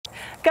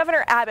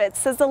Governor Abbott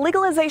says the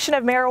legalization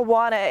of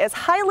marijuana is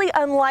highly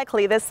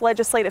unlikely this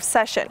legislative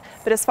session,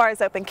 but as far as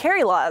open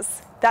carry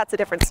laws, that's a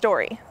different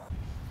story.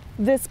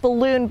 This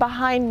balloon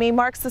behind me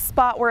marks the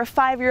spot where a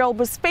 5-year-old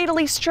was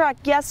fatally struck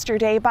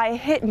yesterday by a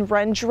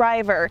hit-and-run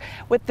driver.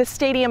 With the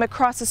stadium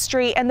across the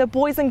street and the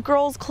Boys and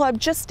Girls Club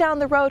just down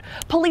the road,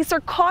 police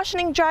are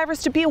cautioning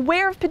drivers to be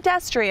aware of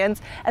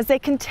pedestrians as they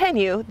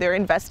continue their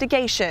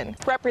investigation.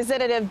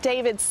 Representative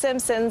David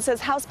Simpson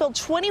says House Bill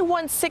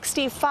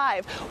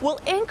 2165 will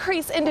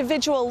increase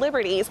individual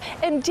liberties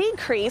and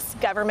decrease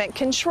government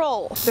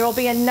control. There will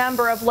be a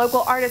number of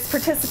local artists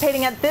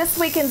participating at this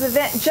weekend's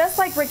event, just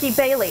like Ricky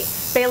Bailey.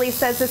 Bailey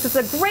says this is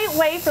a great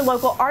way for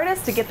local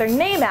artists to get their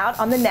name out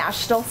on the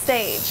national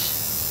stage.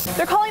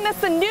 They're calling this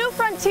the new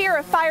frontier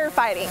of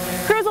firefighting.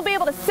 Crews will be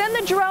able to send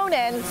the drone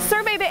in,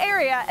 survey the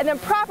area, and then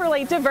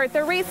properly divert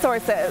their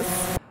resources.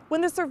 When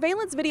the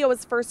surveillance video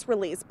was first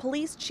released,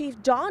 Police Chief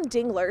Don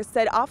Dingler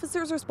said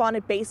officers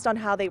responded based on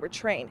how they were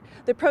trained.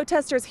 The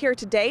protesters here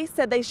today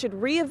said they should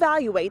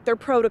reevaluate their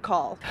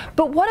protocol.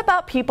 But what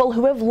about people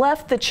who have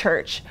left the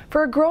church?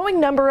 For a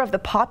growing number of the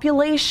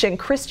population,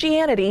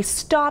 Christianity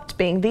stopped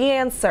being the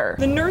answer.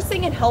 The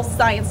Nursing and Health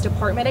Science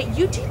Department at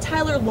UT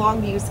Tyler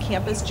Longview's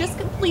campus just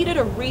completed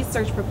a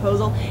research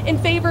proposal in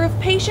favor of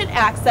patient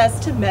access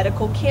to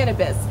medical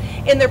cannabis.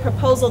 In their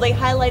proposal, they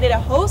highlighted a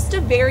host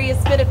of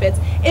various benefits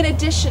in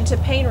addition to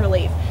pain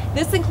relief.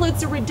 This includes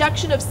the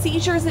reduction of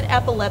seizures in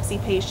epilepsy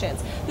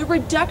patients, the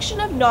reduction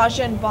of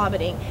nausea and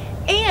vomiting,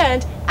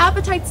 and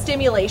appetite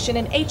stimulation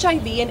in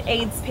HIV and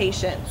AIDS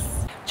patients.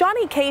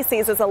 Johnny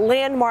Casey's is a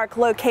landmark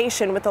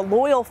location with a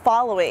loyal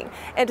following,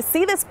 and to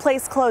see this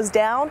place closed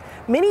down,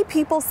 many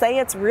people say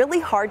it's really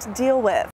hard to deal with.